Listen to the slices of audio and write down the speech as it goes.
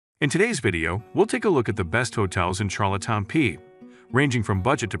In today's video, we'll take a look at the best hotels in Charlottetown PEI, ranging from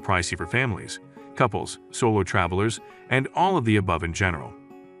budget to pricey for families, couples, solo travelers, and all of the above in general.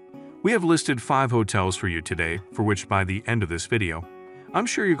 We have listed 5 hotels for you today, for which by the end of this video, I'm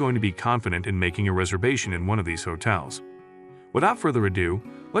sure you're going to be confident in making a reservation in one of these hotels. Without further ado,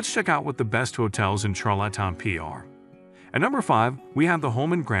 let's check out what the best hotels in Charlottetown PEI are. At number 5, we have the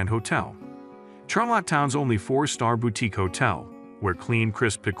Holman Grand Hotel. Charlottetown's only 4-star boutique hotel, where clean,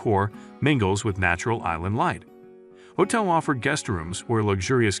 crisp decor mingles with natural island light. Hotel offer guest rooms where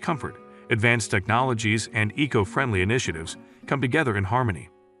luxurious comfort, advanced technologies, and eco-friendly initiatives come together in harmony.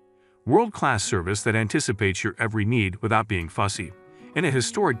 World-class service that anticipates your every need without being fussy, in a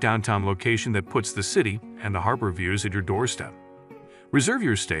historic downtown location that puts the city and the harbor views at your doorstep. Reserve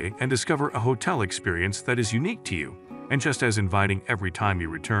your stay and discover a hotel experience that is unique to you and just as inviting every time you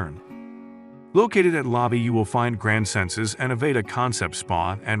return. Located at lobby, you will find Grand Senses and Aveda Concept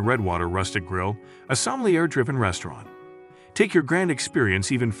Spa and Redwater Rustic Grill, a sommelier-driven restaurant. Take your grand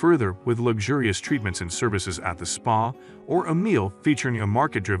experience even further with luxurious treatments and services at the spa, or a meal featuring a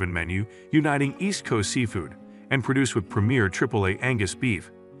market-driven menu uniting East Coast seafood and produced with premier AAA Angus beef,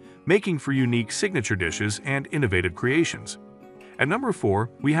 making for unique signature dishes and innovative creations. At number 4,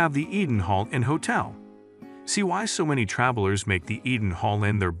 we have the Eden Hall Inn Hotel. See why so many travelers make the Eden Hall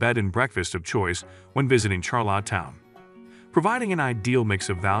Inn their bed and breakfast of choice when visiting Charlottetown. Providing an ideal mix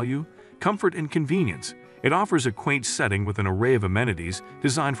of value, comfort, and convenience, it offers a quaint setting with an array of amenities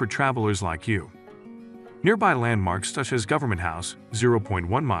designed for travelers like you. Nearby landmarks such as Government House,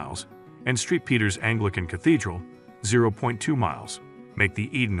 0.1 miles, and St. Peter's Anglican Cathedral, 0.2 miles, make the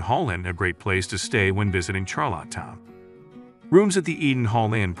Eden Hall Inn a great place to stay when visiting Charlottetown. Rooms at the Eden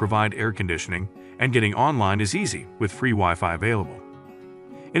Hall Inn provide air conditioning, and getting online is easy with free Wi-Fi available.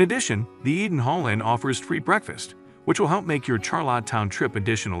 In addition, the Eden Hall Inn offers free breakfast, which will help make your Charlottetown trip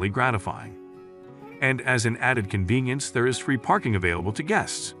additionally gratifying. And as an added convenience, there is free parking available to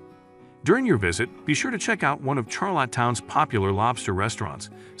guests. During your visit, be sure to check out one of Charlottetown's popular lobster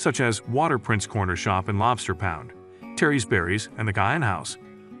restaurants, such as Water Prince Corner Shop and Lobster Pound, Terry's Berries, and the Guyan House,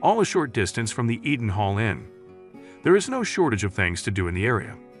 all a short distance from the Eden Hall Inn. There is no shortage of things to do in the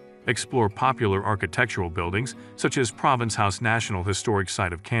area. Explore popular architectural buildings such as Province House National Historic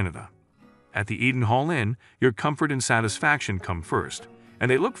Site of Canada. At the Eden Hall Inn, your comfort and satisfaction come first,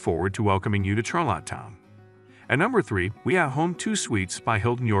 and they look forward to welcoming you to Charlottetown. At number 3, we have Home 2 Suites by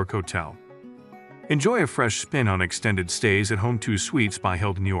Hilton York Hotel. Enjoy a fresh spin on extended stays at Home 2 Suites by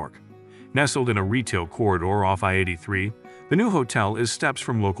Hilton York. Nestled in a retail corridor off I-83, the new hotel is steps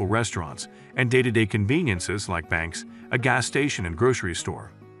from local restaurants and day-to-day conveniences like banks, a gas station, and grocery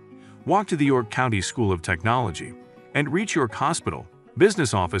store. Walk to the York County School of Technology and reach York Hospital,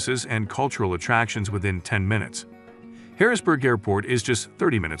 business offices, and cultural attractions within 10 minutes. Harrisburg Airport is just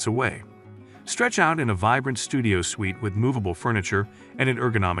 30 minutes away. Stretch out in a vibrant studio suite with movable furniture and an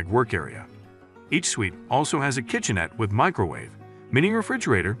ergonomic work area. Each suite also has a kitchenette with microwave, mini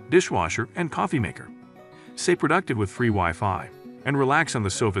refrigerator, dishwasher, and coffee maker. Stay productive with free Wi-Fi and relax on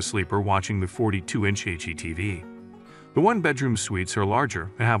the sofa sleeper watching the 42-inch HDTV. The one-bedroom suites are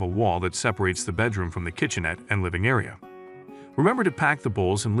larger and have a wall that separates the bedroom from the kitchenette and living area. Remember to pack the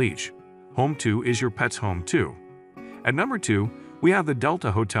bowls and leash. Home 2 is your pet's home too. At number 2, we have the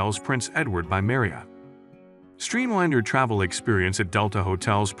Delta Hotels Prince Edward by Marriott. Streamline your travel experience at Delta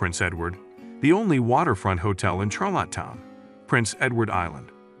Hotels Prince Edward, the only waterfront hotel in Charlottetown, Prince Edward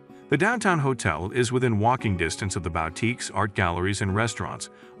Island. The downtown hotel is within walking distance of the boutiques, art galleries, and restaurants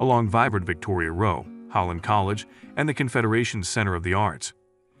along vibrant Victoria Row, Holland College, and the Confederation Center of the Arts.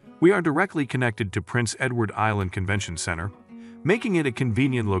 We are directly connected to Prince Edward Island Convention Center, making it a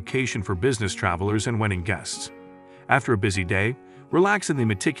convenient location for business travelers and wedding guests. After a busy day, relax in the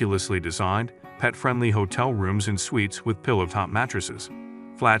meticulously designed, pet-friendly hotel rooms and suites with pillow-top mattresses,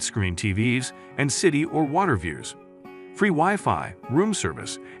 flat-screen TVs, and city or water views. Free Wi-Fi, room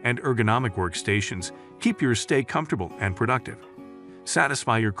service, and ergonomic workstations keep your stay comfortable and productive.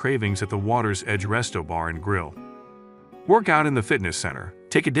 Satisfy your cravings at the Water's Edge Resto Bar and Grill. Work out in the fitness center,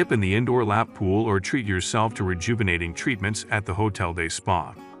 take a dip in the indoor lap pool, or treat yourself to rejuvenating treatments at the Hotel Day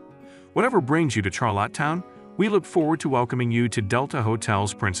Spa. Whatever brings you to Charlottetown, we look forward to welcoming you to Delta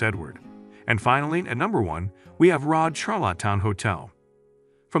Hotels Prince Edward. And finally, at number 1, we have Rod Charlottetown Hotel.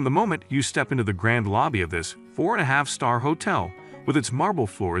 From the moment you step into the grand lobby of this 4.5-star hotel, with its marble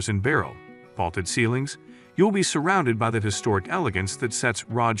floors and barrel vaulted ceilings, you'll be surrounded by the historic elegance that sets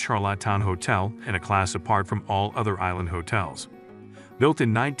Rod Charlottetown Hotel in a class apart from all other island hotels. Built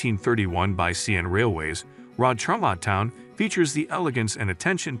in 1931 by CN Railways, Rod Charlottetown features the elegance and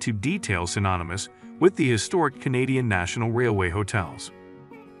attention to detail synonymous with the historic Canadian National Railway hotels.